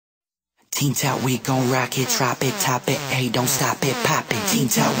Teen Top, we gon' rock it, drop it, top it, hey, don't stop it, pop it. Teen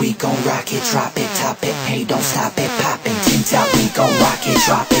Top, we gon' rock it, drop it, top it, hey, don't stop it, pop it. Teen Top, we gon' rock it,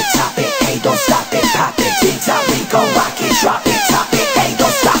 drop it, top it, hey, don't stop it, pop it. Teen Top, we gon' rock it, drop it, top it, hey,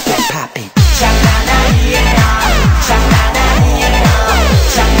 don't stop it, pop it. 장난 아니에요, 장난 아니에요,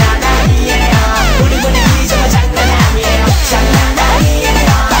 장난 아니에요. 우리 분위기 정말 장난 아니에요, 장난 아니에요,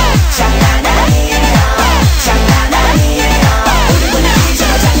 장난 아니에요, 장난 아니에요. 우리 분위기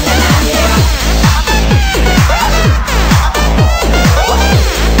정말 장난 아니에요.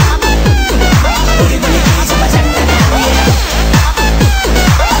 우리 분위기 정말 장난 아니에요.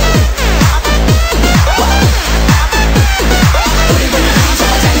 우리 분위기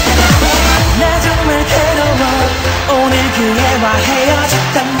정말 장난 아니에요. 나 정말 괴로워. 오늘 그 애와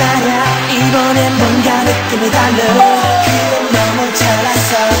헤어졌단 말야. 이번엔 뭔가 느낌이 달라. 그땐 너무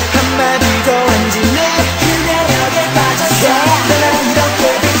잘났어. 한마디도 안 지내. 그 매력에 빠졌어. 난 이렇게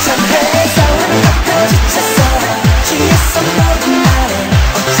비참해. 싸우는 것도 지쳤어. 취했어 모든 말에.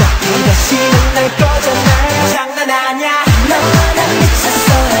 어차피 다시는 날 거잖아. 장난 아냐. 너와 난 미쳤어.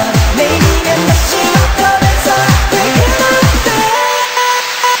 내일이면 다시 못 보면서 왜 그러는데.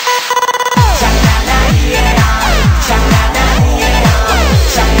 장난 아니에요, 장난 아니에요,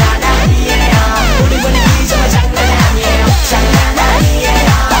 장난 아니에요. 우리 분위기 정말 장난 아니에요, 장난 아니에요,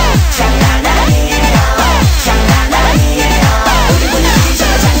 장난 아니에요, 장난 아니에요. 우리 분위기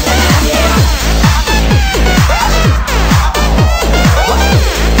정말 장난 아니에요.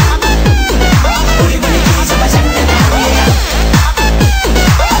 우리 분위기 정말 장난 아니에요.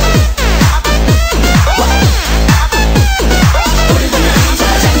 우리 분위기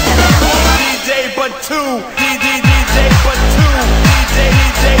정말 장난 아니에요. DJ but two, DJ but two,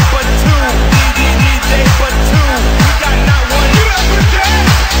 DJ but two, DJ but two. We got not one. You ever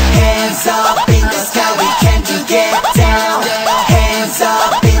dance? Hands up in the sky, we can do get down. Hands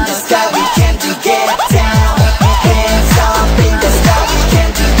up in the sky, we can do get down. Hands up in the sky, we can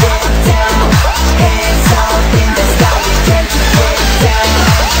do get down. Hands up in the sky, we can do get down.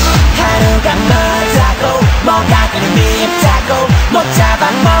 하루가 멀다고 뭐가 그리 밉다고 못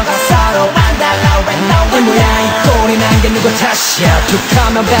잡아먹어 서로 안 달라 왜 너 이 뭐야 이 꼴이 난 게 누구 탓이야.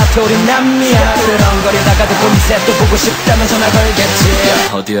 툭하면 배틀이 남이야. 으르렁거리다가도 본새 또 보고 싶다면 전화 걸겠지.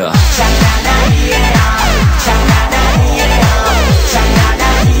 어디야? 장난 아니에요, 장난 아니에요, 장난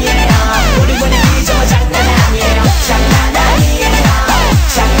아니에요. 우리 분위기 정말 장난 아니에요, 장난 아니에요,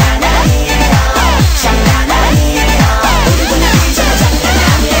 장난 아니에요, 장난 아니에요. 우리 분위기 정말 장난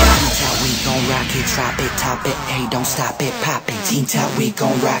아니에요. Teen Top, we gon' rock it, drop it, top it, hey, don't stop it, pop it. Teen Top, we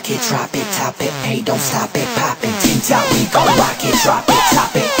gon' rock it, drop it, top it, hey, don't stop it, pop it. Teen Top, we gon' rock it, drop it,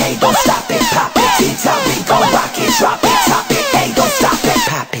 top it, hey, don't stop it, pop it. Teen Top, we gon' rock it, drop it, top it, hey, don't stop it,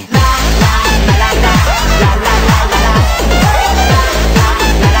 pop it. La la la la la la la.